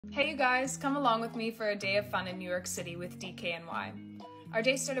Hey you guys, come along with me for a day of fun in New York City with DKNY. Our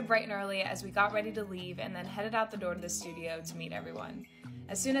day started bright and early as we got ready to leave and then headed out the door to the studio to meet everyone.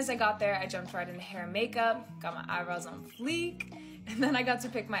 As soon as I got there, I jumped right into hair and makeup, got my eyebrows on fleek, and then I got to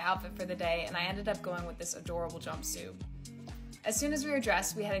pick my outfit for the day, and I ended up going with this adorable jumpsuit. As soon as we were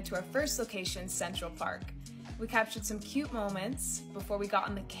dressed, we headed to our first location, Central Park. We captured some cute moments before we got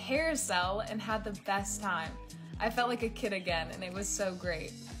on the carousel and had the best time. I felt like a kid again, and it was so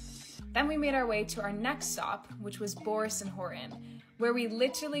great. Then we made our way to our next stop, which was Boris and Horton, where we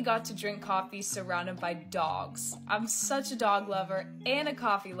literally got to drink coffee surrounded by dogs. I'm such a dog lover and a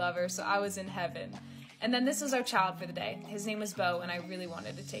coffee lover, so I was in heaven. And then this was our child for the day. His name was Bo, and I really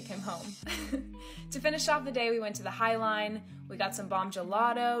wanted to take him home. To finish off the day, we went to the High Line, we got some bomb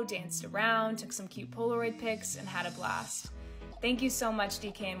gelato, danced around, took some cute Polaroid pics, and had a blast. Thank you so much,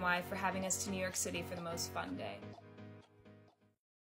 DKNY, for having us to New York City for the most fun day.